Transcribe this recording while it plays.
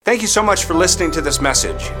Thank you so much for listening to this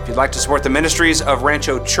message. If you'd like to support the ministries of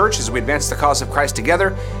Rancho Church as we advance the cause of Christ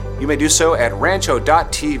together, you may do so at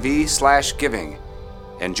rancho.tv/giving.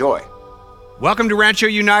 Enjoy. Welcome to Rancho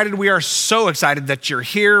United. We are so excited that you're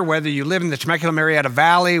here, whether you live in the Temecula-Murrieta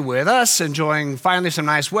Valley with us, enjoying finally some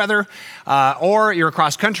nice weather, or you're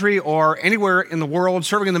across country or anywhere in the world,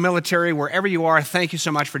 serving in the military, wherever you are. Thank you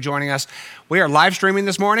so much for joining us. We are live streaming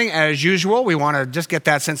this morning as usual. We want to just get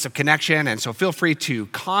that sense of connection, and so feel free to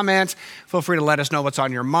comment. Feel free to let us know what's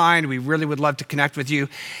on your mind. We really would love to connect with you.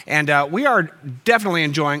 And we are definitely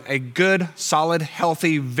enjoying a good, solid,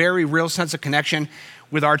 healthy, very real sense of connection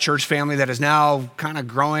with our church family that is now kind of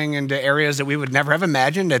growing into areas that we would never have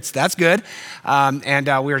imagined. That's good.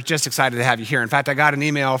 We're just excited to have you here. In fact, I got an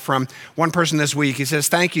email from one person this week. He says,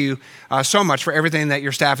 thank you so much for everything that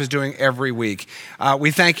your staff is doing every week.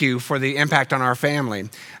 We thank you for the impact on our family.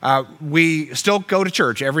 We still go to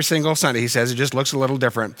church every single Sunday, he says. It just looks a little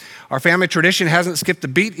different. Our family tradition hasn't skipped a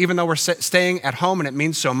beat, even though we're staying at home, and it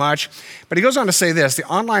means so much. But he goes on to say this: the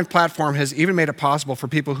online platform has even made it possible for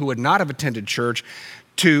people who would not have attended church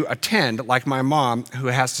to attend, like my mom, who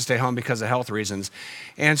has to stay home because of health reasons.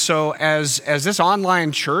 And so as this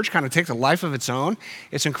online church kind of takes a life of its own,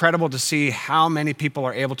 it's incredible to see how many people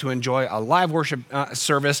are able to enjoy a live worship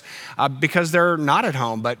service because they're not at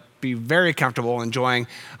home, but be very comfortable enjoying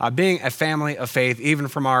being a family of faith, even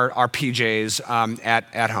from our PJs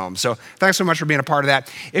at home. So thanks so much for being a part of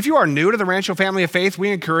that. If you are new to the Rancho Family of Faith,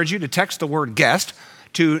 we encourage you to text the word guest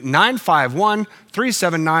to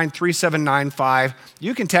 951-379-3795.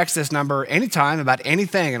 You can text this number anytime about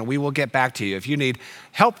anything, and we will get back to you. If you need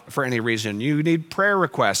help for any reason, you need prayer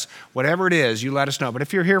requests, whatever it is, you let us know. But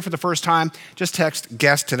if you're here for the first time, just text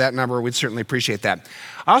guest to that number. We'd certainly appreciate that.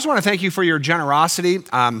 I also want to thank you for your generosity.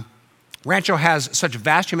 Rancho has such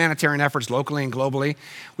vast humanitarian efforts locally and globally.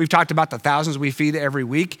 We've talked about the thousands we feed every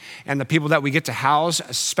week and the people that we get to house,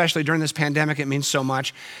 especially during this pandemic. It means so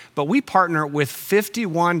much. But we partner with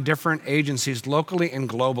 51 different agencies locally and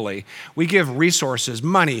globally. We give resources,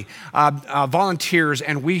 money, volunteers,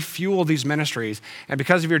 and we fuel these ministries. And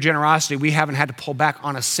because of your generosity, we haven't had to pull back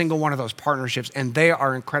on a single one of those partnerships, and they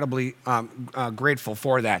are incredibly grateful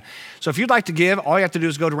for that. So if you'd like to give, all you have to do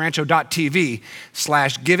is go to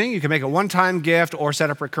rancho.tv/giving. You can make a one-time gift or set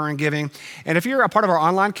up recurring giving. And if you're a part of our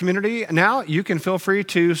online community now, you can feel free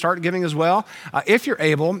to start giving as well. If you're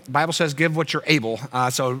able, the Bible says give what you're able.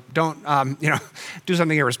 So don't do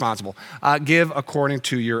something irresponsible. Give according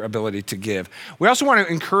to your ability to give. We also want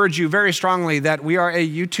to encourage you very strongly that we are a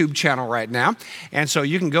YouTube channel right now. And so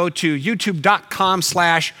you can go to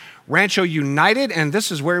youtube.com/Rancho United, and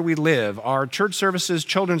this is where we live. Our church services,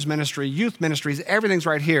 children's ministry, youth ministries, everything's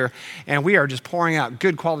right here, and we are just pouring out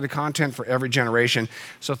good quality content for every generation.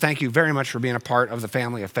 So thank you very much for being a part of the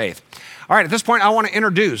family of faith. All right, at this point, I want to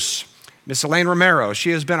introduce Miss Elaine Romero. She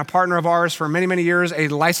has been a partner of ours for many, many years, a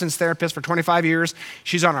licensed therapist for 25 years.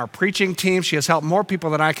 She's on our preaching team. She has helped more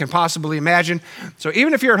people than I can possibly imagine. So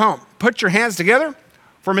even if you're at home, put your hands together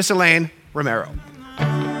for Miss Elaine Romero.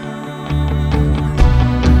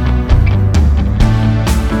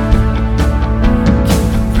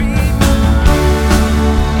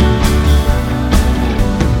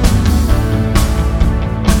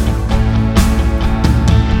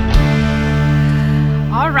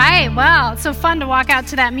 Well, it's so fun to walk out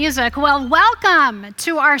to that music. Well, welcome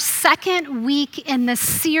to our second week in the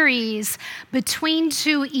series, Between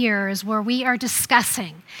Two Ears, where we are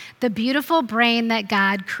discussing the beautiful brain that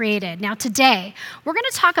God created. Now, today, we're going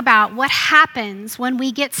to talk about what happens when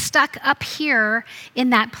we get stuck up here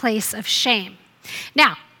in that place of shame.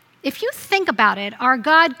 Now, if you think about it, our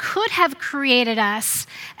God could have created us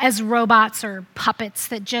as robots or puppets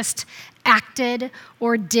that just acted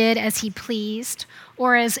or did as he pleased,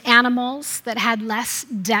 or as animals that had less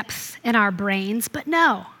depth in our brains, but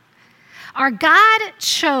no. Our God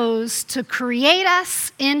chose to create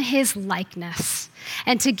us in his likeness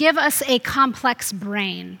and to give us a complex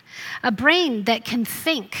brain, a brain that can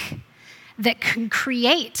think, that can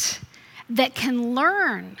create, that can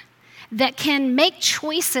learn, that can make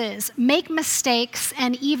choices, make mistakes,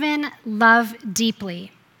 and even love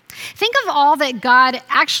deeply. Think of all that God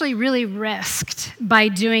actually really risked by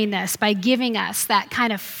doing this, by giving us that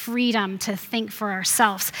kind of freedom to think for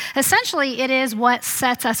ourselves. Essentially, it is what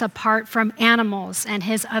sets us apart from animals and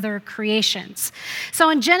his other creations. So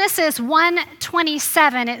in Genesis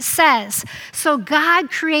 1:27, it says, "So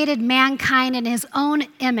God created mankind in his own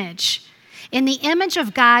image. In the image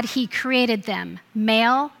of God, he created them,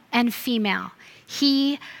 male and female.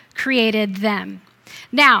 He created them."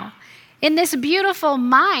 Now, In this beautiful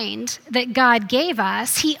mind that God gave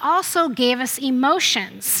us, he also gave us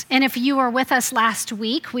emotions. And if you were with us last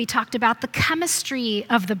week, we talked about the chemistry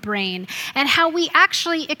of the brain and how we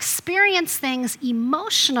actually experience things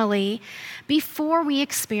emotionally before we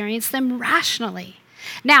experience them rationally.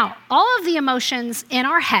 Now, all of the emotions in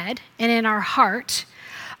our head and in our heart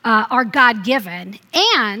are God-given.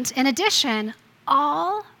 And in addition,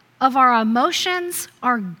 all of our emotions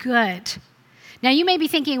are good. Now, you may be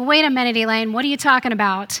thinking, wait a minute, Elaine, what are you talking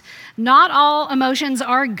about? Not all emotions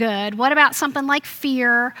are good. What about something like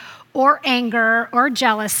fear or anger or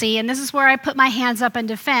jealousy? And this is where I put my hands up in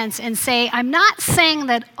defense and say, I'm not saying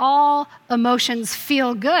that all emotions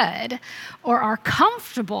feel good or are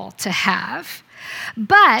comfortable to have,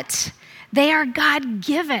 but they are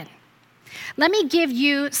God-given. Let me give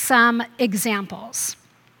you some examples.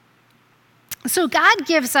 So God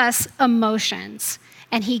gives us emotions,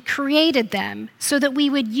 and he created them so that we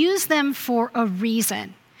would use them for a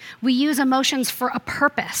reason. We use emotions for a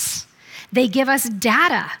purpose. They give us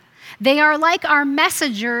data. They are like our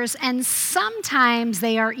messengers, and sometimes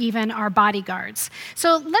they are even our bodyguards.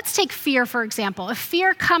 So let's take fear, for example. If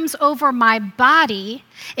fear comes over my body,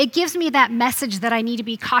 it gives me that message that I need to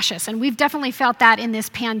be cautious. And we've definitely felt that in this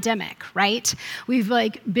pandemic, right? We've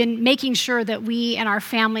been making sure that we and our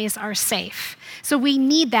families are safe. So we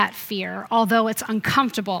need that fear, although it's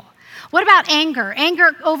uncomfortable. What about anger?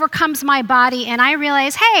 Anger overcomes my body, and I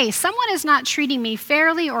realize, hey, someone is not treating me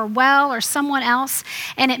fairly or well, or someone else,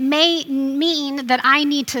 and it may mean that I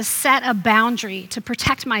need to set a boundary to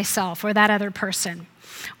protect myself or that other person.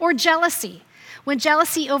 Or jealousy. When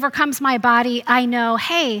jealousy overcomes my body, I know,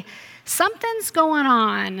 hey, something's going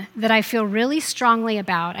on that I feel really strongly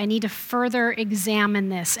about. I need to further examine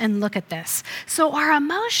this and look at this. So our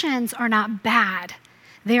emotions are not bad.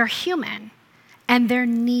 They are human. And they're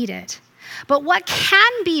needed. But what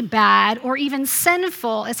can be bad or even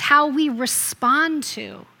sinful is how we respond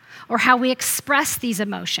to or how we express these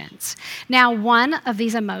emotions. Now, one of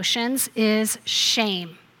these emotions is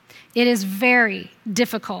shame. It is very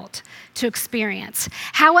difficult to experience.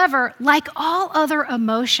 However, like all other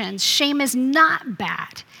emotions, shame is not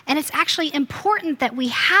bad. And it's actually important that we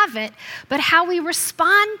have it, but how we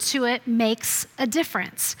respond to it makes a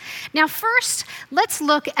difference. Now, first, let's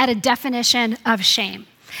look at a definition of shame.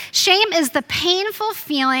 Shame is the painful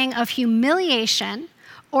feeling of humiliation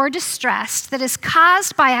or distress that is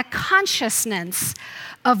caused by a consciousness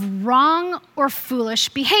of wrong or foolish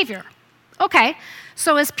behavior. Okay,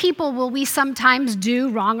 so as people, will we sometimes do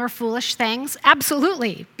wrong or foolish things?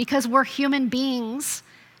 Absolutely, because we're human beings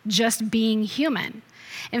just being human.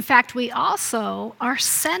 In fact, we also are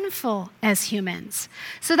sinful as humans.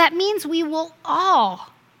 So that means we will all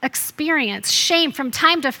experience shame from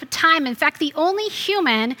time to time. In fact, the only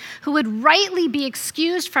human who would rightly be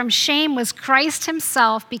excused from shame was Christ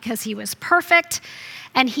himself, because he was perfect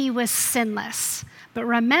and he was sinless. But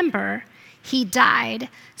remember, he died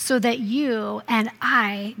so that you and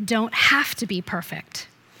I don't have to be perfect.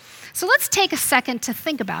 So let's take a second to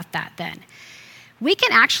think about that then. We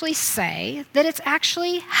can actually say that it's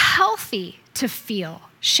actually healthy to feel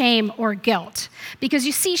shame or guilt. Because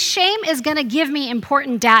you see, shame is going to give me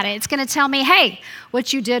important data. It's going to tell me, hey,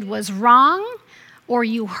 what you did was wrong, or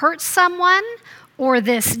you hurt someone, or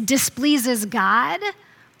this displeases God,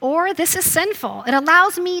 or this is sinful. It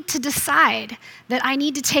allows me to decide that I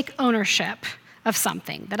need to take ownership of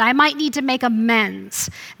something, that I might need to make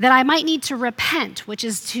amends, that I might need to repent, which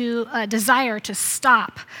is to desire to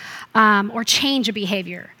stop or change a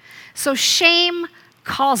behavior. So shame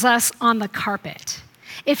calls us on the carpet.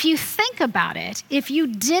 If you think about it, if you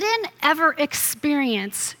didn't ever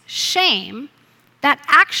experience shame, that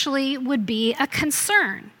actually would be a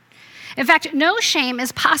concern. In fact, no shame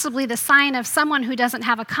is possibly the sign of someone who doesn't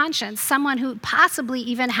have a conscience, someone who possibly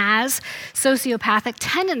even has sociopathic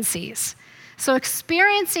tendencies. So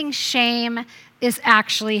experiencing shame is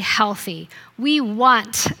actually healthy. We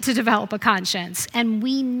want to develop a conscience, and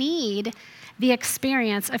we need the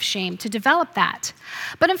experience of shame to develop that.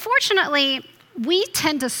 But unfortunately, we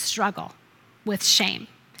tend to struggle with shame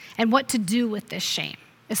and what to do with this shame,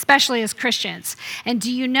 especially as Christians. And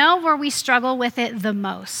do you know where we struggle with it the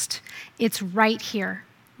most? It's right here,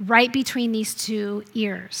 right between these two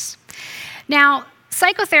ears. Now,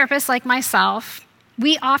 psychotherapists like myself,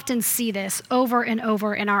 we often see this over and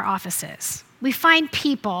over in our offices. We find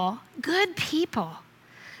people, good people,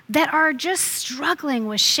 that are just struggling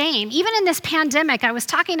with shame. Even in this pandemic, I was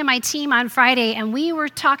talking to my team on Friday, and we were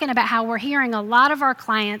talking about how we're hearing a lot of our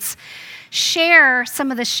clients share some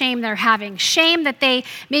of the shame they're having. Shame that they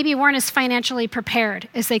maybe weren't as financially prepared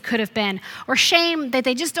as they could have been, or shame that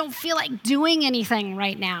they just don't feel like doing anything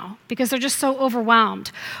right now because they're just so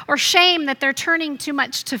overwhelmed, or shame that they're turning too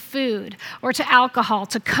much to food or to alcohol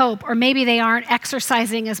to cope, or maybe they aren't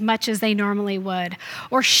exercising as much as they normally would,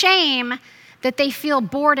 or shame that they feel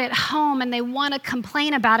bored at home and they want to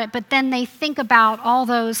complain about it, but then they think about all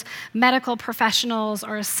those medical professionals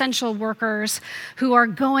or essential workers who are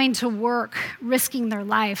going to work, risking their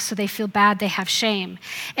life, so they feel bad, they have shame.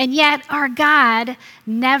 And yet, our God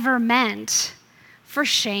never meant for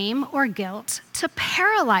shame or guilt to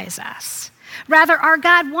paralyze us. Rather, our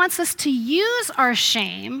God wants us to use our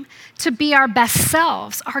shame to be our best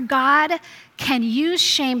selves. Our God can use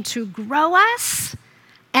shame to grow us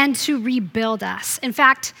and to rebuild us. In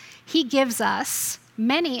fact, he gives us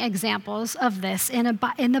many examples of this in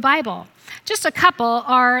the Bible. Just a couple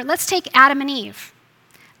are, let's take Adam and Eve.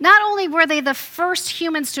 Not only were they the first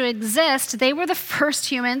humans to exist, they were the first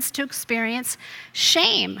humans to experience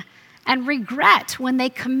shame and regret when they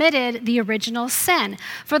committed the original sin.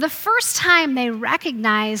 For the first time, they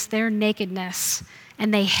recognized their nakedness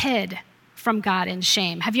and they hid from God in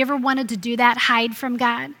shame. Have you ever wanted to do that, hide from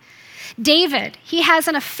God? David, he has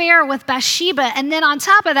an affair with Bathsheba, and then on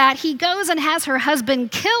top of that, he goes and has her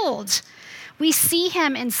husband killed. We see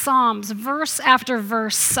him in Psalms, verse after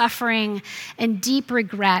verse, suffering and deep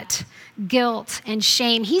regret, guilt and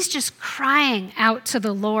shame. He's just crying out to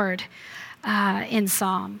the Lord in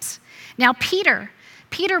Psalms. Now, Peter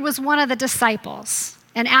was one of the disciples,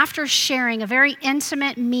 and after sharing a very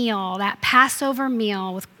intimate meal, that Passover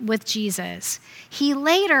meal with Jesus, he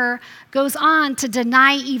later goes on to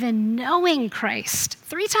deny even knowing Christ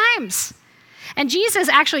 3 times. And Jesus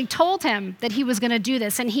actually told him that he was going to do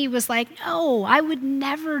this, and he was like, "No, I would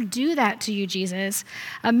never do that to you, Jesus."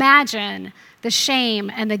 Imagine the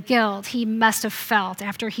shame and the guilt he must have felt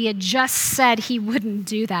after he had just said he wouldn't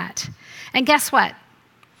do that. And guess what?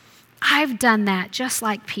 I've done that just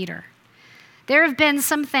like Peter. There have been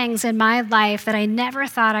some things in my life that I never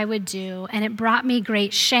thought I would do, and it brought me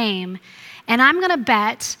great shame. And I'm going to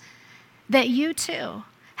bet that you too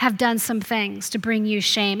have done some things to bring you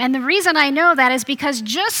shame. And the reason I know that is because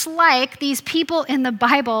just like these people in the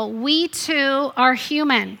Bible, we too are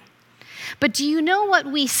human. But do you know what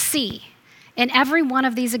we see in every one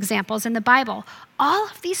of these examples in the Bible? All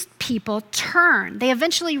of these people turn. They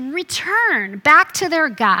eventually return back to their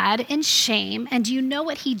God in shame. And do you know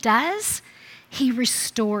what he does? He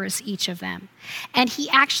restores each of them. And he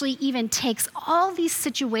actually even takes all these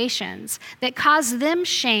situations that cause them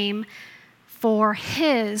shame for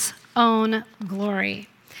his own glory.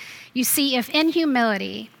 You see, if in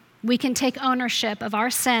humility we can take ownership of our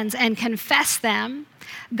sins and confess them,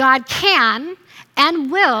 God can and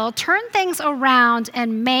will turn things around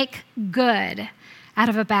and make good out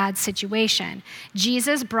of a bad situation.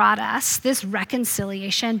 Jesus brought us this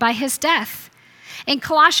reconciliation by his death. In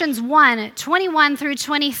Colossians 1:21 through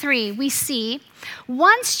 23, we see,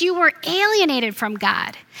 once you were alienated from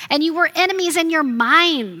God, and you were enemies in your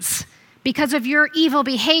minds because of your evil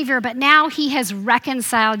behavior, but now he has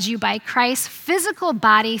reconciled you by Christ's physical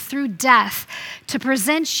body through death to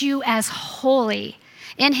present you as holy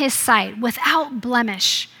in his sight, without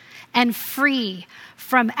blemish and free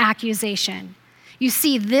from accusation. You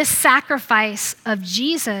see, this sacrifice of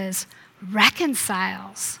Jesus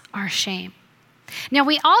reconciles our shame. Now,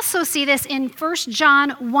 we also see this in 1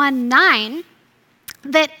 John 1:9,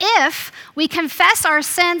 that if we confess our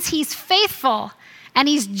sins, he's faithful and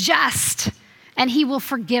he's just, and he will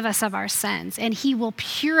forgive us of our sins, and he will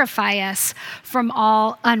purify us from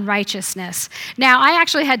all unrighteousness. Now, I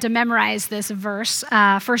actually had to memorize this verse,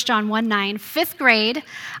 1 John 1:9, 5th grade.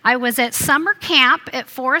 I was at summer camp at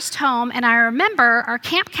Forest Home, and I remember our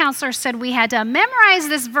camp counselor said we had to memorize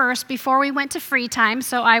this verse before we went to free time,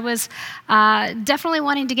 so I was definitely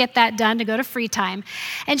wanting to get that done to go to free time.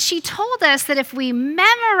 And she told us that if we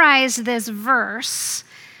memorize this verse,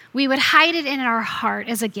 we would hide it in our heart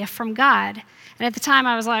as a gift from God. And at the time,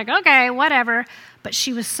 I was like, okay, whatever. But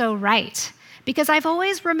she was so right, because I've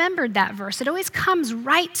always remembered that verse. It always comes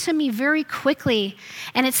right to me very quickly.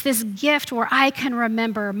 And it's this gift where I can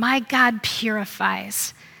remember my God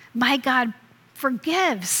purifies, my God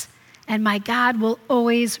forgives, and my God will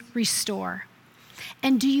always restore.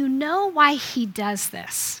 And do you know why he does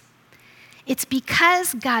this? It's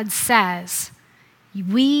because God says,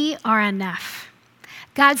 we are enough.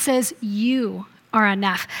 God says, you are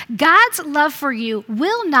enough. God's love for you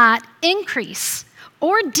will not increase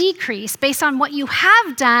or decrease based on what you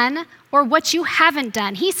have done or what you haven't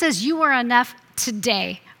done. He says you are enough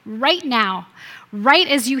today, right now, right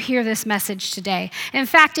as you hear this message today. In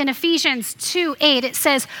fact, in Ephesians 2:8, it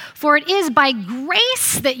says, "For it is by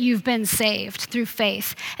grace that you've been saved through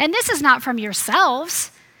faith. And this is not from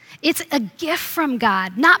yourselves. It's a gift from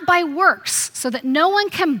God, not by works, so that no one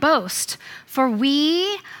can boast. For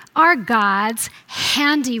we are God's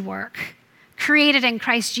handiwork, created in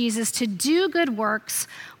Christ Jesus to do good works,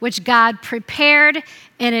 which God prepared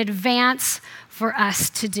in advance for us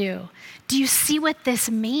to do." Do you see what this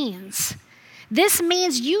means? This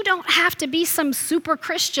means you don't have to be some super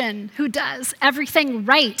Christian who does everything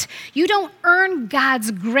right. You don't earn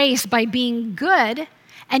God's grace by being good,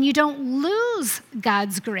 and you don't lose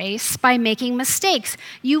God's grace by making mistakes.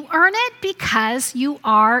 You earn it because you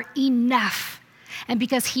are enough, and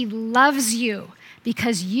because He loves you,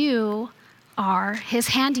 because you are His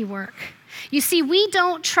handiwork. You see, we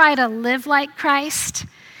don't try to live like Christ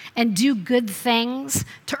and do good things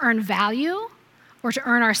to earn value or to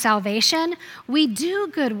earn our salvation. We do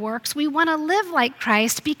good works. We want to live like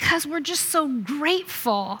Christ because we're just so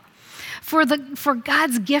grateful for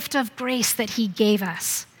God's gift of grace that He gave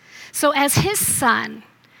us. So as His son,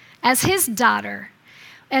 as His daughter,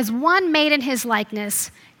 as one made in His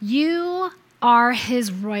likeness, you are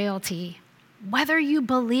His royalty, whether you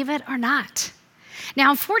believe it or not.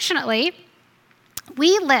 Now, unfortunately,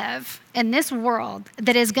 we live in this world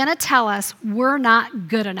that is going to tell us we're not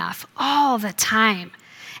good enough all the time.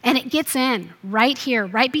 And it gets in right here,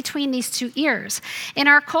 right between these two ears. In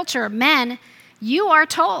our culture, men, you are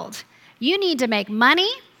told you need to make money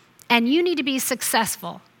and you need to be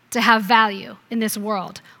successful to have value in this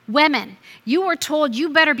world. Women, you are told you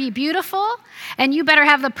better be beautiful and you better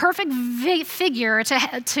have the perfect figure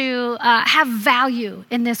to have value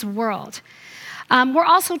in this world. We're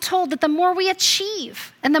also told that the more we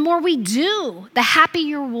achieve and the more we do, the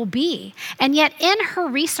happier we'll be. And yet in her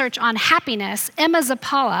research on happiness, Emma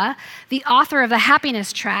Zappala, the author of the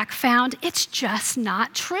Happiness Track, found it's just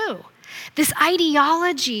not true. This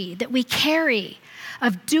ideology that we carry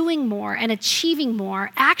of doing more and achieving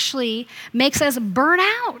more actually makes us burn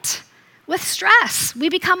out with stress. We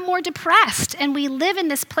become more depressed and we live in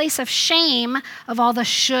this place of shame of all the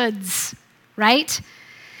shoulds, right?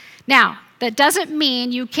 Now, that doesn't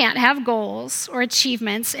mean you can't have goals or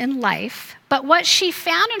achievements in life, but what she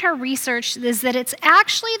found in her research is that it's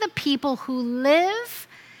actually the people who live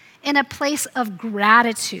in a place of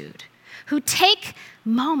gratitude, who take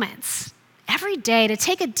moments every day to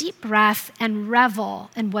take a deep breath and revel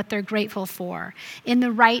in what they're grateful for, in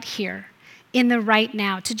the right here, in the right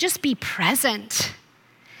now, to just be present.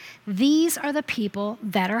 These are the people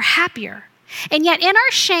that are happier. And yet, in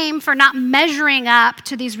our shame for not measuring up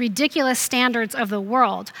to these ridiculous standards of the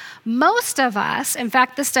world, most of us, in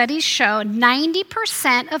fact, the studies show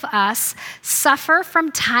 90% of us suffer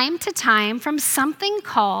from time to time from something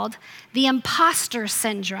called the imposter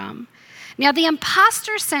syndrome. Now, the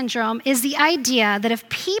imposter syndrome is the idea that if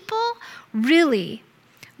people really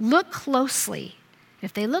look closely,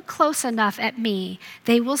 if they look close enough at me,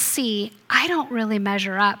 they will see I don't really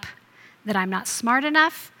measure up, that I'm not smart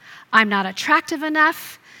enough, I'm not attractive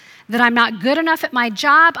enough, that I'm not good enough at my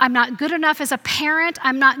job, I'm not good enough as a parent,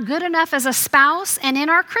 I'm not good enough as a spouse, and in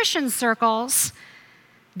our Christian circles,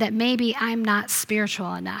 that maybe I'm not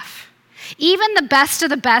spiritual enough. Even the best of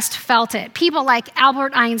the best felt it. People like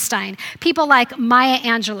Albert Einstein, people like Maya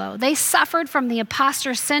Angelou, they suffered from the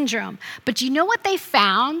imposter syndrome. But you know what they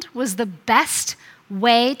found was the best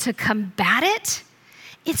way to combat it?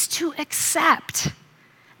 It's to accept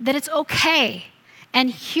that it's okay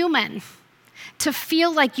and human to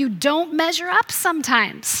feel like you don't measure up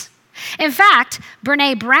sometimes. In fact,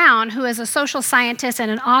 Brené Brown, who is a social scientist and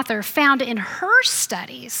an author, found in her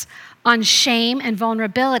studies on shame and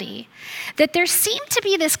vulnerability that there seemed to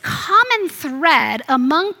be this common thread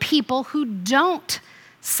among people who don't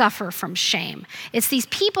suffer from shame. It's these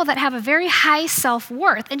people that have a very high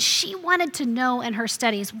self-worth, and she wanted to know in her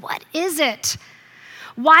studies, what is it?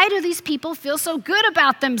 Why do these people feel so good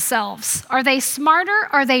about themselves? Are they smarter?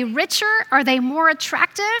 Are they richer? Are they more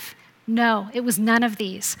attractive? No, it was none of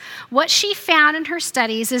these. What she found in her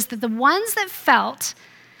studies is that the ones that felt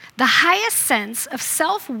the highest sense of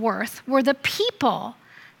self-worth were the people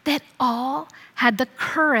that all had the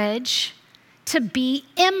courage to be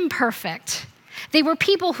imperfect. They were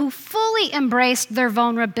people who fully embraced their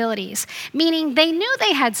vulnerabilities, meaning they knew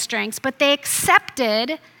they had strengths, but they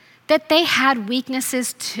accepted that they had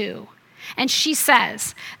weaknesses too. And she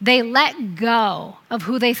says they let go of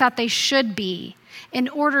who they thought they should be in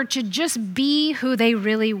order to just be who they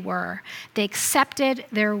really were. They accepted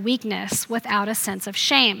their weakness without a sense of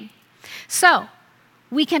shame. So,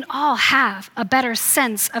 we can all have a better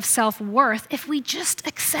sense of self-worth if we just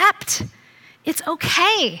accept. It's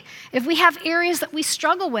okay if we have areas that we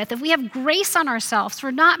struggle with, if we have grace on ourselves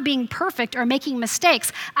for not being perfect or making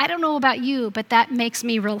mistakes. I don't know about you, but that makes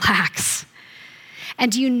me relax.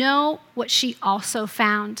 And do you know what she also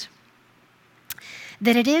found?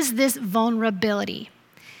 That it is this vulnerability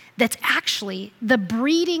that's actually the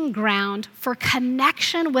breeding ground for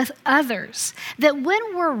connection with others. That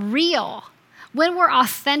when we're real, when we're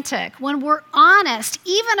authentic, when we're honest,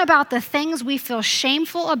 even about the things we feel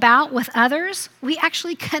shameful about with others, we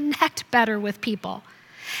actually connect better with people.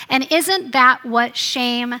 And isn't that what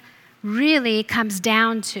shame really comes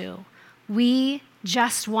down to? We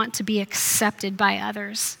just want to be accepted by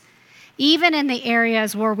others, even in the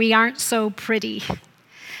areas where we aren't so pretty,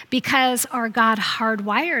 because our God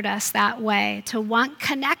hardwired us that way, to want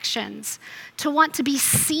connections, to want to be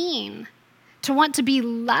seen, to want to be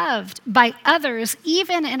loved by others,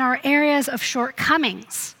 even in our areas of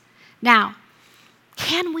shortcomings. Now,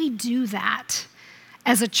 can we do that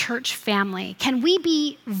as a church family? Can we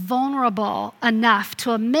be vulnerable enough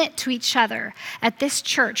to admit to each other at this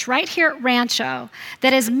church, right here at Rancho,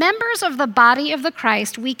 that as members of the body of the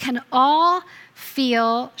Christ, we can all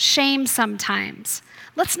feel shame sometimes?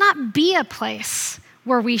 Let's not be a place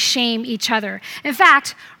where we shame each other. In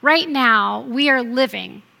fact, right now, we are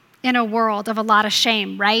living in a world of a lot of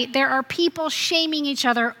shame, right? There are people shaming each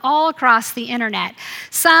other all across the internet.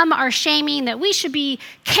 Some are shaming that we should be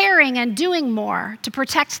caring and doing more to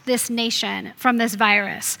protect this nation from this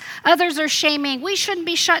virus. Others are shaming we shouldn't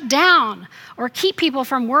be shut down or keep people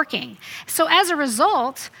from working. So as a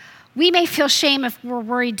result, we may feel shame if we're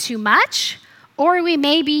worried too much, or we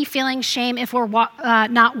may be feeling shame if we're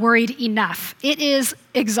not worried enough. It is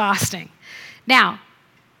exhausting. Now,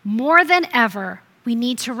 more than ever, we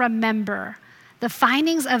need to remember the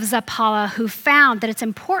findings of Zappala, who found that it's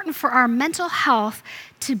important for our mental health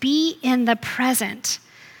to be in the present,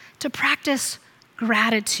 to practice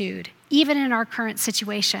gratitude, even in our current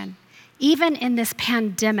situation, even in this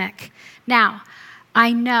pandemic. Now,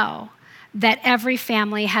 I know that every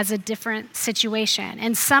family has a different situation,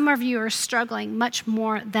 and some of you are struggling much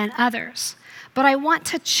more than others. But I want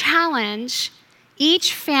to challenge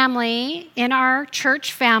each family in our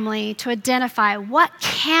church family to identify what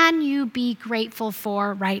can you be grateful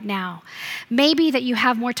for right now. Maybe that you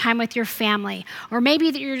have more time with your family, or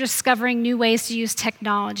maybe that you're discovering new ways to use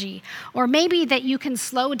technology, or maybe that you can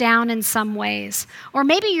slow down in some ways, or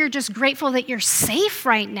maybe you're just grateful that you're safe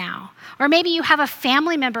right now, or maybe you have a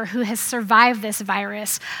family member who has survived this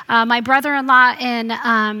virus. My brother-in-law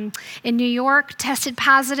in New York tested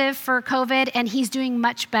positive for COVID, and he's doing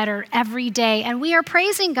much better every day, and we are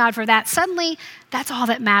praising God for that. Suddenly, that's all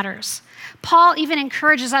that matters. Paul even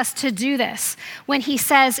encourages us to do this when he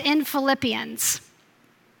says in Philippians,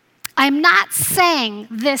 I'm not saying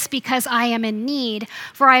this because I am in need,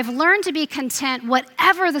 for I've learned to be content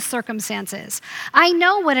whatever the circumstances. I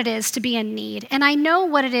know what it is to be in need, and I know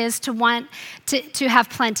what it is to want to have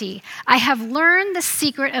plenty. I have learned the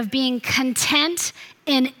secret of being content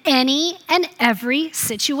in any and every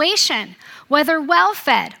situation, whether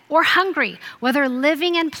well-fed or hungry, whether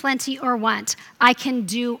living in plenty or want. I can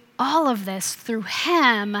do all of this through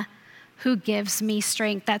him who gives me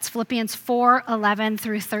strength. That's Philippians 4:11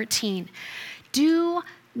 through 13. Do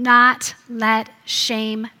not let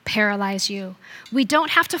shame paralyze you. We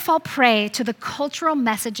don't have to fall prey to the cultural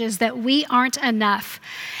messages that we aren't enough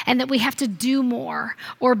and that we have to do more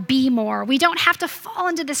or be more. We don't have to fall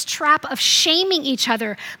into this trap of shaming each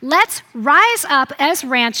other. Let's rise up as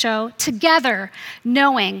Rancho together,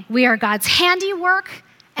 knowing we are God's handiwork,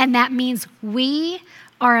 and that means we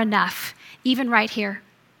are enough, even right here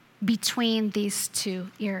between these two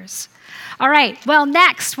ears. All right, well,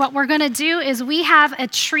 next, what we're going to do is we have a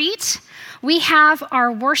treat. We have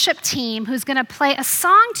our worship team who's going to play a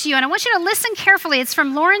song to you, and I want you to listen carefully. It's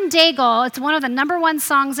from Lauren Daigle. It's one of the #1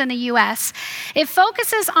 songs in the U.S. It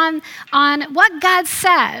focuses on what God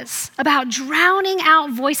says about drowning out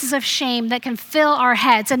voices of shame that can fill our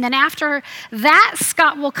heads. And then after that,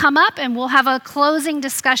 Scott will come up and we'll have a closing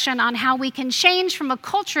discussion on how we can change from a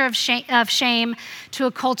culture of shame to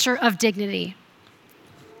a culture of dignity.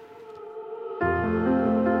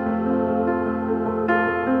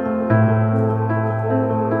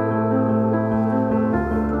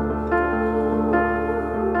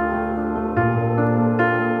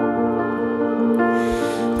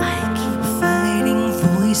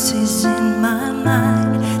 Voices in my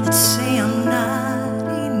mind that say I'm not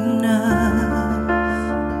enough.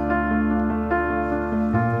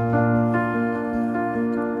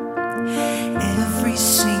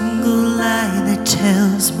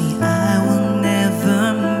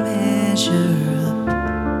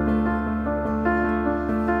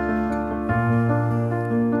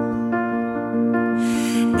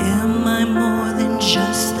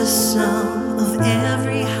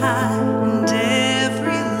 every high and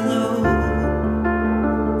every low.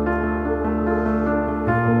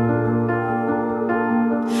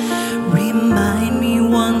 Remind me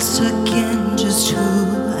once again just who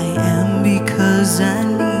I am, because I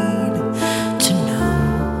need to know.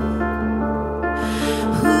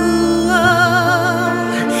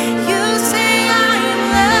 You say I am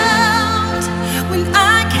loved when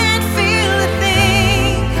I can't feel a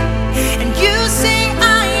thing, and you say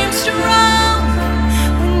I am strong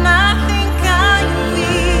when I think I am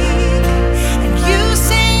weak, and you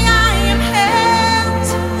say I am held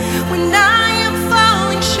when I am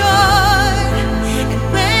falling short, and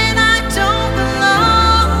when I don't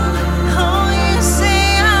belong, oh, you say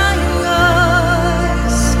I am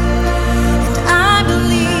yours, and I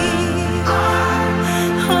believe,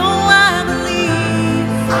 oh, I believe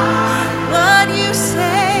what you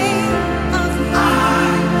say of me.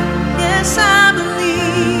 Yes, I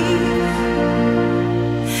believe.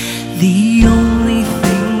 The only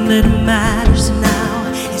thing that matters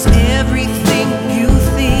now is everything you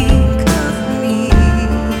think of me.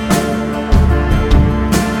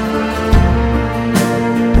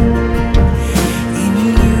 In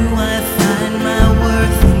you I find my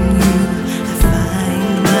worth, in you I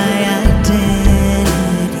find my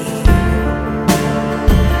identity.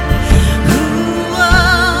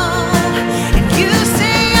 And you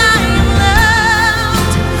say I am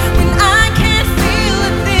loved when I can't feel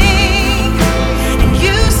a thing, and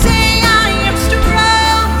you say I am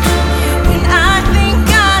strong when I think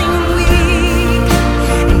I am weak,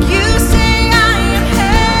 and you say I am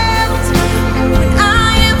held when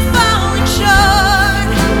I am falling short,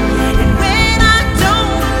 and when I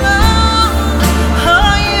don't belong,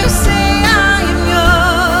 oh, you say I am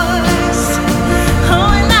yours, oh,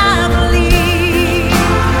 and I believe,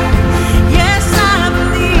 yes, I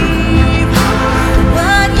believe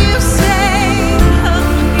what you say of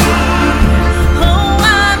me, oh,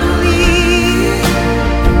 I believe.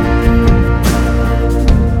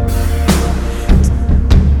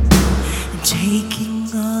 Taking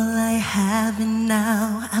all I have and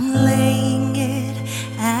now I'm laying it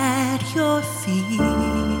at your feet.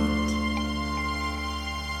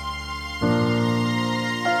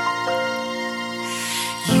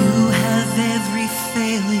 You have every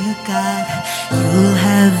failure, God. You'll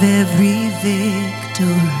have every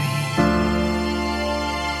victory.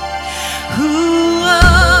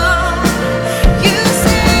 You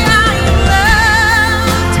say I am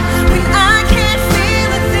loved when I can't feel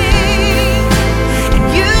a thing, and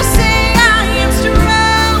you say I am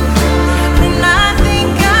strong when I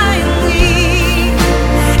think I am weak,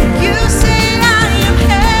 and you say I am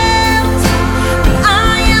held when I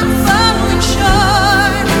am falling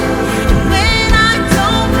short, and when I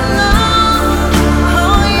don't belong,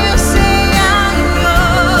 oh, you say I am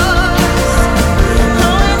yours,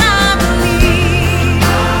 oh, and I believe,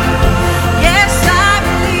 yes, I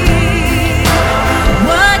believe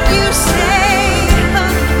what you say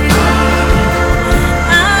of me.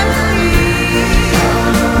 I believe,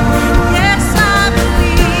 yes, I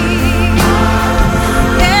believe,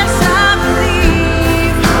 yes, I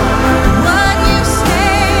believe what you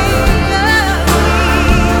say of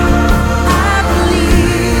me. I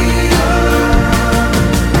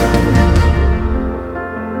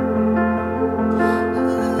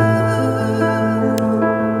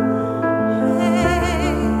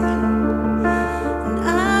and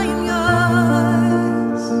I am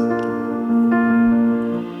yours.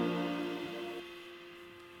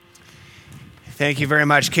 Thank you very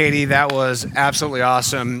much, Katie. That was absolutely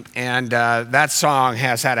awesome. And that song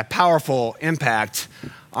has had a powerful impact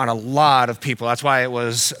on a lot of people. That's why it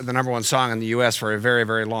was the #1 song in the U.S. for a very,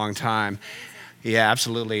 very long time. Yeah,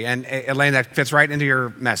 absolutely. And Elaine, that fits right into your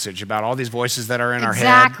message about all these voices that are in our head.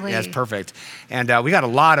 Exactly. That's perfect. And we got a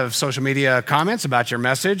lot of social media comments about your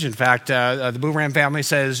message. In fact, the Boomerang family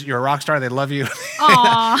says you're a rock star. They love you.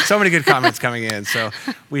 Aw. So many good comments coming in. So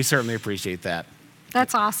we certainly appreciate that.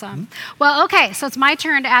 That's awesome. Well, okay, so it's my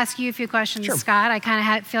turn to ask you a few questions, Sure. Scott. I kind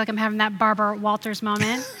of feel like I'm having that Barbara Walters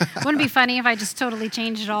moment. Wouldn't it be funny if I just totally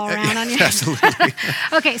changed it all around on you? Absolutely.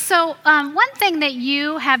 Okay, so one thing that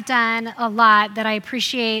you have done a lot that I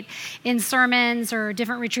appreciate in sermons or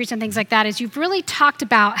different retreats and things like that is you've really talked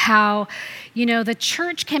about how, you know, the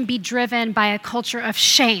church can be driven by a culture of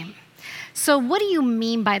shame. So what do you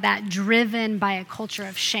mean by that, driven by a culture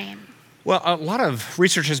of shame? Well, a lot of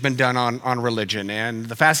research has been done on religion, and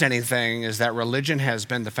the fascinating thing is that religion has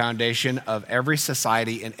been the foundation of every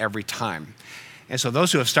society in every time. And so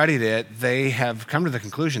those who have studied it, they have come to the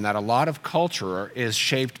conclusion that a lot of culture is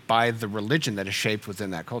shaped by the religion that is shaped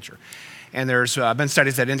within that culture. And there's been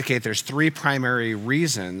studies that indicate there's 3 primary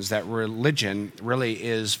reasons that religion really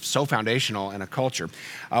is so foundational in a culture.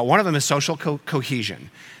 One of them is social cohesion.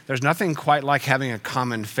 There's nothing quite like having a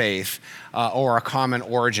common faith or a common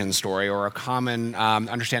origin story or a common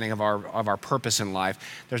understanding of our purpose in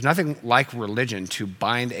life. There's nothing like religion to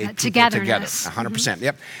bind a people together. 100%.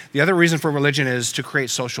 Yep. The other reason for religion is to create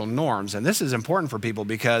social norms. And this is important for people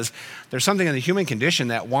because there's something in the human condition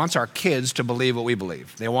that wants our kids to believe what we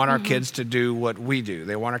believe. They want our kids to do what we do.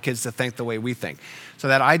 They want our kids to think the way we think. So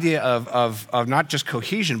that idea of not just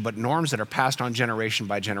cohesion, but norms that are passed on generation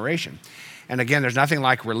by generation. And again, there's nothing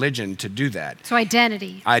like religion to do that. So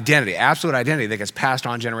identity. Identity, absolute identity that gets passed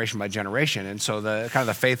on generation by generation. And so the kind of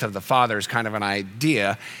the faith of the father is kind of an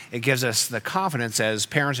idea. It gives us the confidence as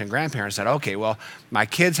parents and grandparents that, okay, well, my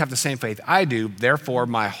kids have the same faith I do, therefore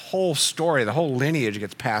my whole story, the whole lineage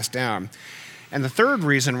gets passed down. And the third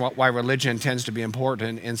reason why religion tends to be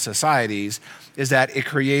important in societies is that it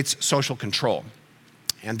creates social control.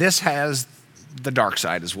 And this has the dark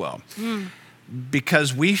side as well.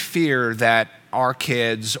 Because we fear that our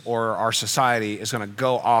kids or our society is going to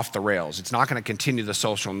go off the rails. It's not going to continue the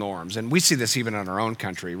social norms. And we see this even in our own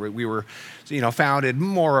country. We were, founded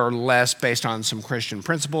more or less based on some Christian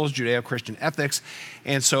principles, Judeo-Christian ethics.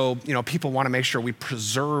 And so, people want to make sure we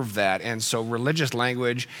preserve that. And so religious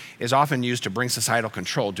language is often used to bring societal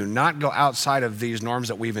control. Do not go outside of these norms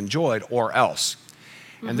that we've enjoyed or else.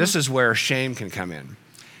 And this is where shame can come in.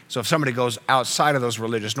 So if somebody goes outside of those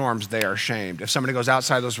religious norms, they are shamed. If somebody goes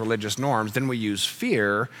outside those religious norms, then we use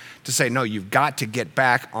fear to say, no, you've got to get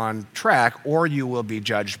back on track or you will be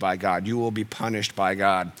judged by God. You will be punished by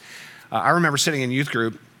God. I remember sitting in youth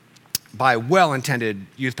group by well-intended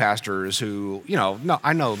youth pastors who,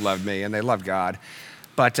 I know loved me and they loved God.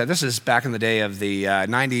 But this is back in the day of the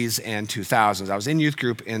 90s and 2000s. I was in youth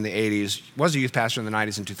group in the 80s, was a youth pastor in the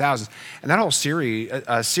 90s and 2000s, and that whole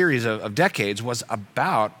series of decades was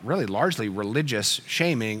about really largely religious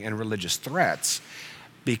shaming and religious threats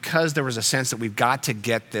because there was a sense that we've got to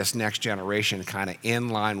get this next generation kind of in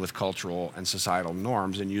line with cultural and societal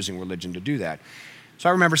norms and using religion to do that. So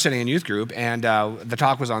I remember sitting in youth group, and the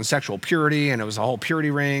talk was on sexual purity, and it was a whole purity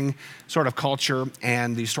ring sort of culture,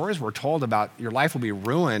 and these stories were told about your life will be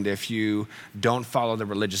ruined if you don't follow the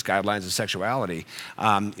religious guidelines of sexuality.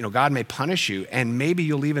 God may punish you, and maybe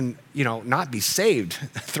you'll even, not be saved.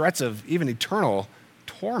 Threats of even eternal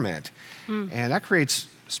torment, and that creates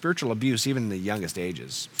spiritual abuse even in the youngest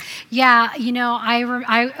ages. Yeah,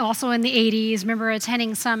 I also in the 80s remember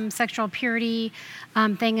attending some sexual purity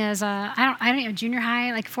thing as I don't know, junior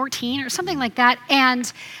high, like 14 or something like that. And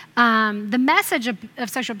the message of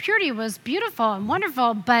sexual purity was beautiful and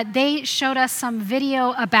wonderful, but they showed us some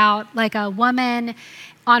video about like a woman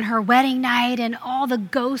on her wedding night and all the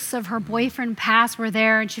ghosts of her boyfriend past were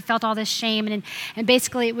there and she felt all this shame and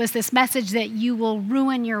basically it was this message that you will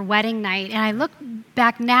ruin your wedding night. And I look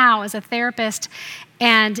back now as a therapist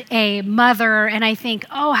and a mother and I think,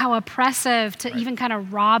 oh, how oppressive to even kind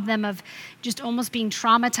of rob them of just almost being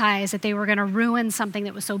traumatized that they were going to ruin something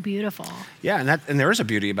that was so beautiful. Yeah, and there is a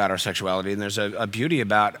beauty about our sexuality, and there's a beauty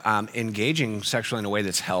about engaging sexually in a way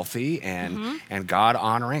that's healthy and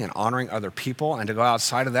God-honoring and honoring other people, and to go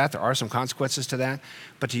outside of that, there are some consequences to that,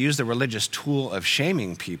 but to use the religious tool of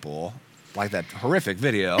shaming people, like that horrific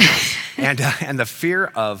video, and the fear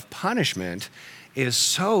of punishment is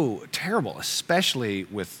so terrible, especially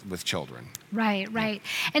with children. Right.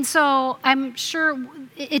 And so I'm sure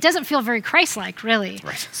it doesn't feel very Christ-like, really.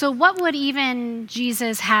 Right. So what would even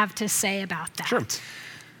Jesus have to say about that? Sure.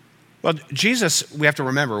 Well, Jesus, we have to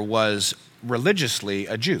remember, was religiously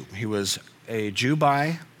a Jew. He was a Jew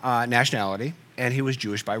by nationality, and he was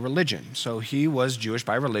Jewish by religion. So he was Jewish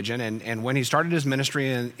by religion, and when he started his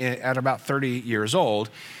ministry at about 30 years old,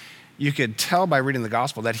 you could tell by reading the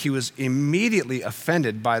gospel that he was immediately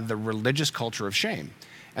offended by the religious culture of shame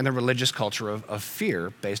and the religious culture of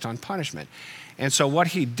fear based on punishment. And so what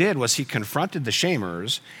he did was he confronted the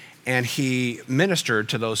shamers and he ministered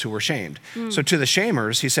to those who were shamed. So to the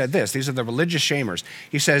shamers, he said this, these are the religious shamers.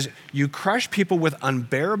 He says, you crush people with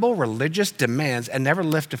unbearable religious demands and never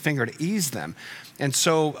lift a finger to ease them. And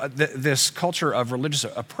so this culture of religious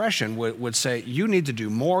oppression would say, you need to do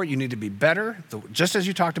more, you need to be better, just as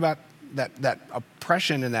you talked about that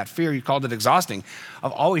oppression and that fear, you called it exhausting,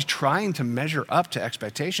 of always trying to measure up to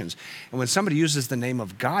expectations. And when somebody uses the name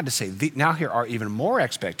of God to say, now here are even more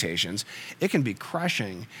expectations, it can be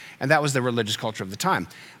crushing. And that was the religious culture of the time.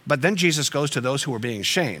 But then Jesus goes to those who were being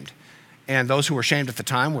shamed. And those who were shamed at the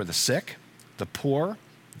time were the sick, the poor,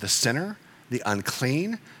 the sinner, the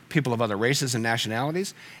unclean, people of other races and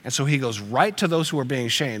nationalities. And so he goes right to those who are being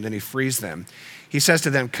shamed and he frees them. He says to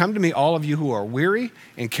them, "Come to me, all of you who are weary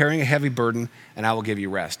and carrying a heavy burden, and I will give you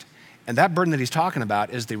rest." And that burden that he's talking about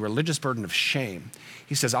is the religious burden of shame.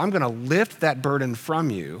 He says, I'm going to lift that burden from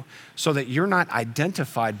you so that you're not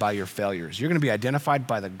identified by your failures. You're going to be identified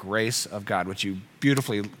by the grace of God, which you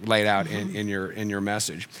beautifully laid out in your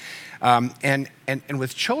message. And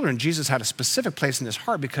with children, Jesus had a specific place in his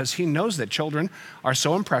heart because he knows that children are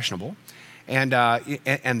so impressionable. And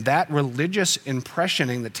that religious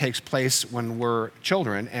impressioning that takes place when we're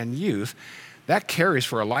children and youth, that carries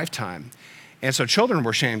for a lifetime. And so children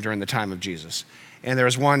were shamed during the time of Jesus. And there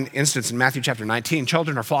was one instance in Matthew chapter 19,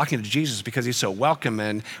 children are flocking to Jesus because he's so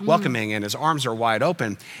welcoming and his arms are wide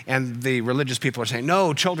open. And the religious people are saying,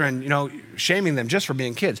 no, children, shaming them just for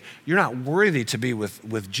being kids. You're not worthy to be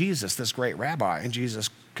with Jesus, this great rabbi. And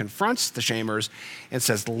Jesus confronts the shamers and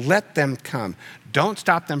says, let them come. Don't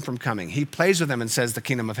stop them from coming. He plays with them and says the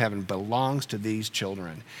kingdom of heaven belongs to these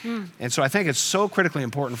children. And so I think it's so critically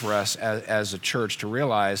important for us as a church to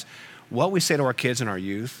realize what we say to our kids and our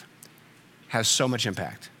youth has so much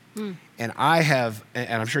impact. And I have,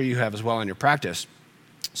 and I'm sure you have as well in your practice,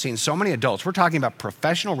 seen so many adults, we're talking about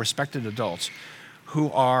professional, respected adults, who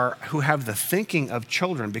have the thinking of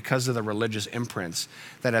children because of the religious imprints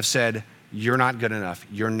that have said, you're not good enough,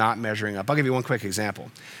 you're not measuring up. I'll give you one quick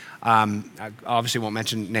example. I obviously won't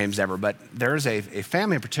mention names ever, but there's a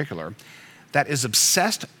family in particular that is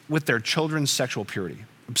obsessed with their children's sexual purity,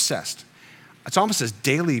 obsessed. It's almost as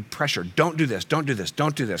daily pressure. Don't do this, don't do this,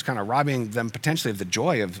 don't do this, kind of robbing them potentially of the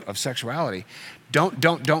joy of sexuality. Don't.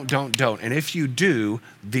 And if you do,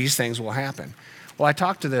 these things will happen. Well, I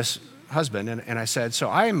talked to this husband and I said, so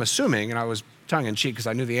I am assuming, and I was tongue in cheek because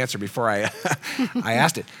I knew the answer before I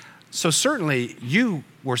asked it. So certainly you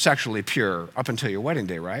were sexually pure up until your wedding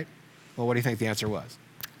day, right? Well, what do you think the answer was?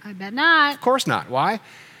 I bet not. Of course not. Why?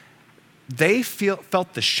 They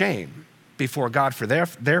felt the shame before God for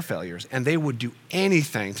their failures, and they would do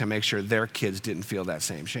anything to make sure their kids didn't feel that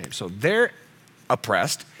same shame. So they're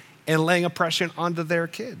oppressed and laying oppression onto their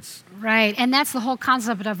kids. Right, and that's the whole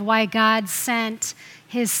concept of why God sent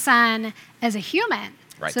his son as a human.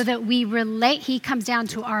 Right. So that we relate, he comes down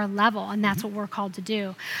to our level, and that's what we're called to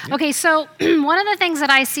do. Yep. Okay, so one of the things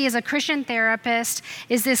that I see as a Christian therapist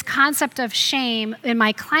is this concept of shame. In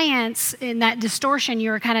my clients, in that distortion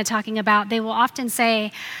you were kind of talking about, they will often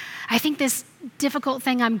say, I think this difficult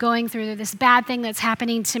thing I'm going through, this bad thing that's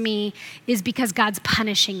happening to me is because God's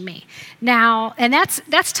punishing me. Now, and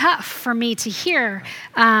that's tough for me to hear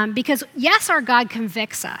because yes, our God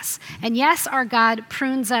convicts us, and yes, our God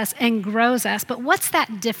prunes us and grows us, but what's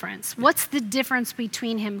that difference? What's the difference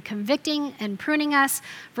between him convicting and pruning us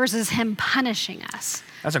versus him punishing us?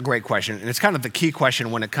 That's a great question, and it's kind of the key question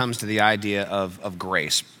when it comes to the idea of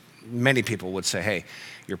grace. Many people would say, hey,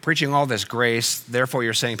 you're preaching all this grace, therefore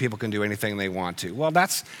you're saying people can do anything they want to. Well,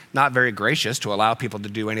 that's not very gracious to allow people to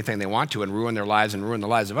do anything they want to and ruin their lives and ruin the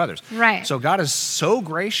lives of others. Right. So God is so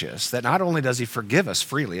gracious that not only does he forgive us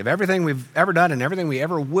freely of everything we've ever done and everything we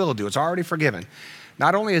ever will do, it's already forgiven.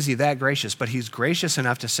 Not only is he that gracious, but he's gracious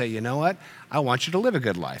enough to say, you know what? I want you to live a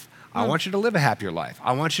good life. I want you to live a happier life.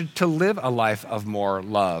 I want you to live a life of more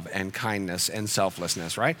love and kindness and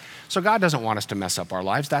selflessness, right? So God doesn't want us to mess up our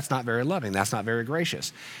lives. That's not very loving. That's not very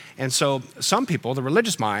gracious. And so some people, the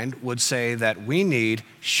religious mind, would say that we need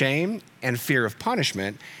shame and fear of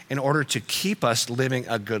punishment in order to keep us living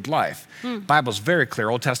a good life. Bible's very clear,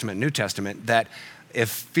 Old Testament, New Testament, that if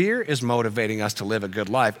fear is motivating us to live a good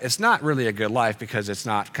life, it's not really a good life because it's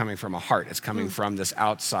not coming from a heart. It's coming from this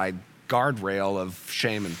outside guardrail of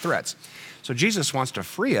shame and threats. So Jesus wants to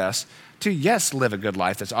free us to, yes, live a good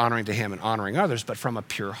life that's honoring to him and honoring others, but from a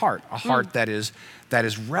pure heart, a heart that is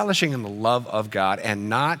relishing in the love of God and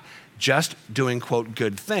not just doing, quote,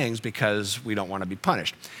 good things because we don't want to be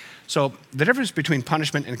punished. So the difference between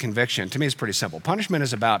punishment and conviction, to me, is pretty simple. Punishment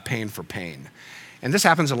is about pain for pain. And this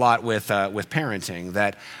happens a lot with parenting,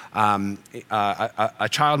 that a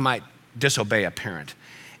child might disobey a parent.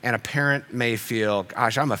 And a parent may feel,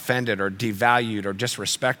 gosh, I'm offended or devalued or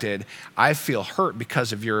disrespected. I feel hurt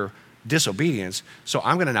because of your disobedience, so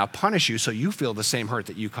I'm going to now punish you so you feel the same hurt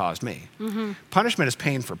that you caused me. Punishment is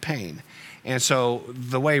pain for pain. And so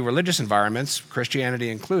the way religious environments, Christianity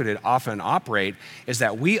included, often operate is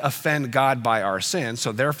that we offend God by our sin,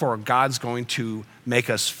 so therefore God's going to make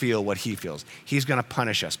us feel what he feels. He's going to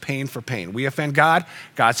punish us, pain for pain. We offend God,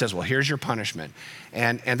 God says, well, here's your punishment.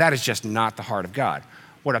 And that is just not the heart of God.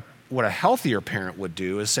 What what a healthier parent would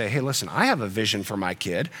do is say, hey, listen, I have a vision for my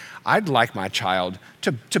kid. I'd like my child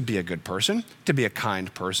to be a good person, to be a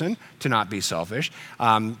kind person, to not be selfish,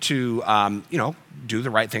 to do the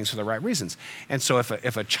right things for the right reasons. And so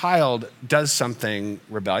if a child does something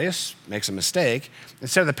rebellious, makes a mistake,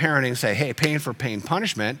 instead of the parenting say, hey, pain for pain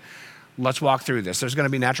punishment, let's walk through this. There's going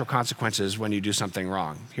to be natural consequences when you do something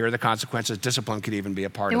wrong. Here are the consequences. Discipline could even be a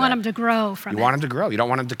part of that. You want them to grow from it. You want them to grow. You don't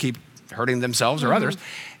want them to keep hurting themselves or others.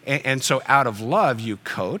 And so out of love, you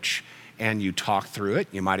coach and you talk through it.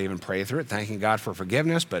 You might even pray through it, thanking God for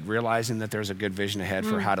forgiveness, but realizing that there's a good vision ahead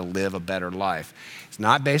for how to live a better life. It's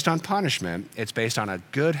not based on punishment. It's based on a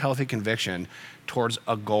good, healthy conviction towards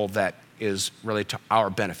a goal that is really to our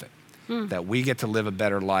benefit, that we get to live a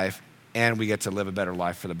better life and we get to live a better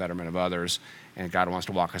life for the betterment of others. And God wants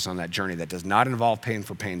to walk us on that journey that does not involve pain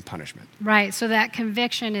for pain punishment. Right, so that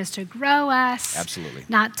conviction is to grow us. Absolutely.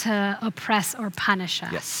 Not to oppress or punish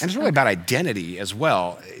us. Yes. And it's really about identity as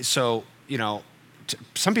well. So,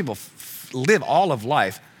 some people live all of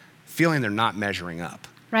life feeling they're not measuring up.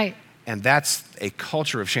 Right. And that's a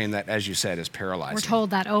culture of shame that, as you said, is paralyzing. We're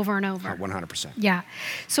told that over and over. 100%. Yeah.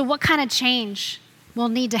 So what kind of change will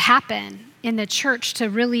need to happen in the church to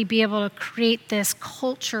really be able to create this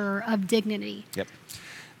culture of dignity? Yep.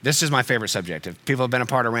 This is my favorite subject. If people have been a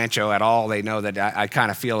part of Rancho at all, they know that I kind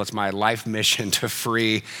of feel it's my life mission to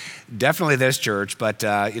free, definitely this church, but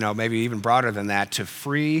maybe even broader than that, to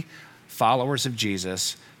free followers of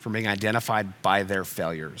Jesus from being identified by their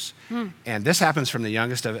failures. And this happens from the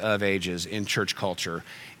youngest of ages in church culture,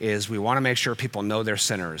 is we want to make sure people know they're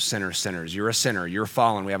sinners, sinners, sinners. You're a sinner, you're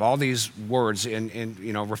fallen. We have all these words in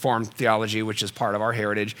Reformed theology, which is part of our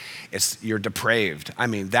heritage. You're depraved. I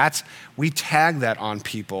mean, we tag that on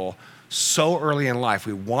people so early in life.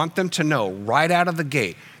 We want them to know right out of the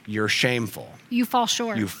gate, you're shameful. You fall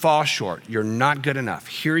short. You fall short. You're not good enough.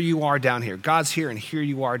 Here you are down here. God's here and here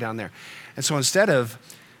you are down there. And so instead of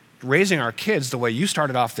raising our kids the way you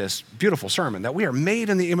started off this beautiful sermon, that we are made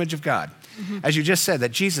in the image of God. As you just said,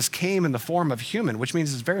 that Jesus came in the form of human, which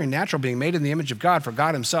means it's very natural being made in the image of God for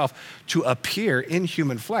God himself to appear in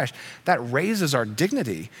human flesh. That raises our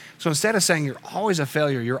dignity. So instead of saying you're always a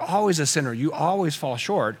failure, you're always a sinner, you always fall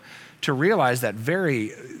short, to realize that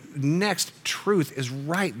very next truth is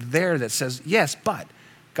right there that says, yes, but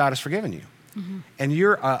God has forgiven you. And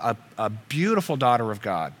you're a beautiful daughter of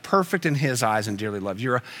God, perfect in his eyes and dearly loved.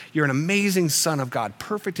 You're an amazing son of God,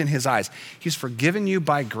 perfect in his eyes. He's forgiven you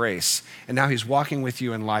by grace, and now he's walking with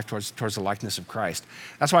you in life towards the likeness of Christ.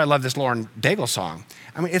 That's why I love this Lauren Daigle song.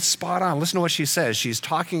 I mean, it's spot on. Listen to what she says. She's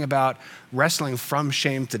talking about wrestling from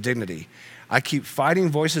shame to dignity. I keep fighting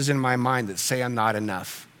voices in my mind that say I'm not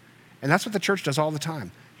enough. And that's what the church does all the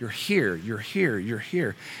time. You're here, you're here, you're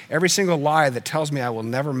here. Every single lie that tells me I will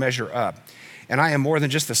never measure up. And I am more than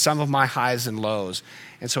just the sum of my highs and lows.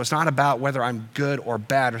 And so it's not about whether I'm good or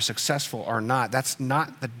bad or successful or not. That's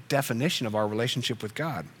not the definition of our relationship with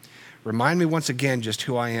God. Remind me once again just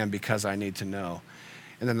who I am because I need to know.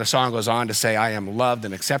 And then the song goes on to say, I am loved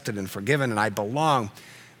and accepted and forgiven and I belong.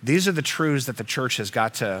 These are the truths that the church has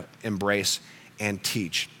got to embrace and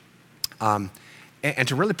teach. And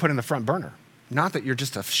to really put in the front burner. Not that you're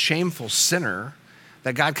just a shameful sinner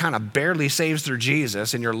that God kind of barely saves through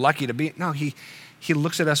Jesus and you're lucky to be. No, he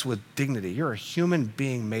looks at us with dignity. You're a human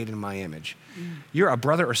being made in my image. You're a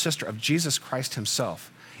brother or sister of Jesus Christ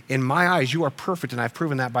himself. In my eyes, you are perfect, and I've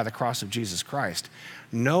proven that by the cross of Jesus Christ.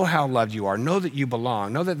 Know how loved you are. Know that you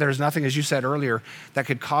belong. Know that there's nothing, as you said earlier, that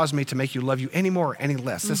could cause me to make you love you any more or any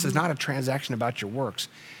less. This is not a transaction about your works.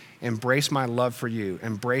 Embrace my love for you.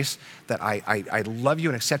 Embrace that I love you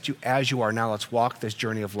and accept you as you are. Now let's walk this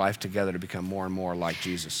journey of life together to become more and more like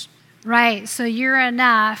Jesus. Right, so you're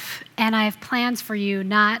enough, and I have plans for you,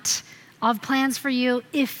 not I'll have plans for you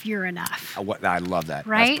if you're enough. I love that.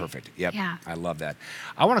 Right? That's perfect. Yep, Yeah. I love that.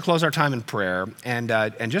 I want to close our time in prayer, and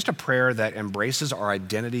just a prayer that embraces our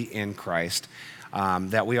identity in Christ,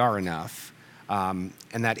 that we are enough, and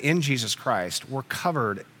that in Jesus Christ, we're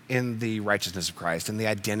covered in the righteousness of Christ and the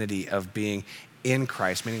identity of being in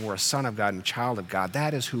Christ, meaning we're a son of God and a child of God.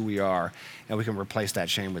 That is who we are, and we can replace that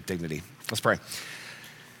shame with dignity. Let's pray.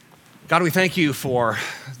 God, we thank you for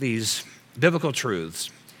these biblical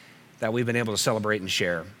truths that we've been able to celebrate and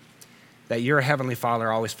share, that you're a heavenly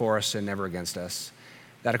Father, always for us and never against us,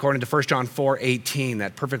 that according to 1 John 4:18,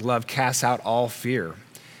 that perfect love casts out all fear.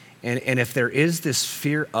 And if there is this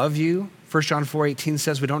fear of you, 1 John 4:18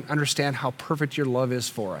 says we don't understand how perfect your love is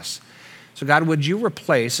for us. So God, would you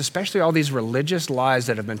replace, especially all these religious lies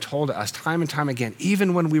that have been told to us time and time again,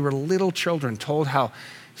 even when we were little children, told how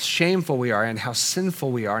shameful we are and how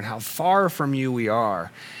sinful we are and how far from you we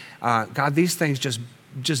are. God, these things just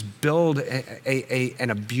just build an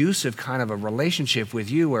abusive kind of a relationship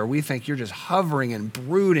with you where we think you're just hovering and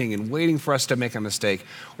brooding and waiting for us to make a mistake,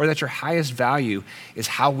 or that your highest value is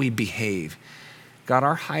how we behave. God,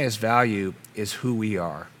 our highest value is who we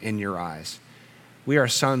are in your eyes. We are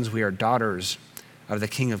sons, we are daughters of the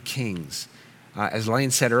King of Kings. As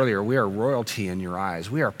Lane said earlier, we are royalty in your eyes.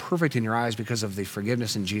 We are perfect in your eyes because of the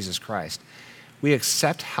forgiveness in Jesus Christ. We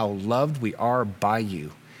accept how loved we are by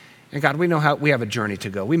you. And God, we know how we have a journey to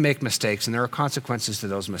go. We make mistakes, and there are consequences to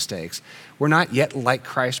those mistakes. We're not yet like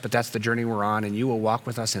Christ, but that's the journey we're on, and you will walk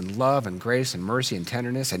with us in love and grace and mercy and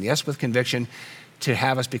tenderness, and yes, with conviction, to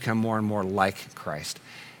have us become more and more like Christ.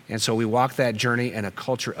 And so we walk that journey in a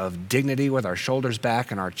culture of dignity with our shoulders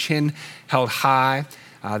back and our chin held high,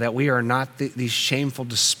 that we are not these shameful,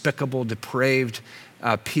 despicable, depraved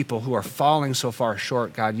people who are falling so far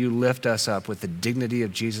short. God, you lift us up with the dignity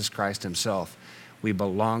of Jesus Christ himself. We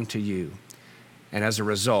belong to you. And as a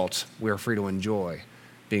result, we are free to enjoy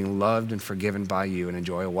being loved and forgiven by you and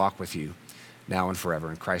enjoy a walk with you now and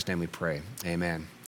forever. In Christ's name we pray. Amen.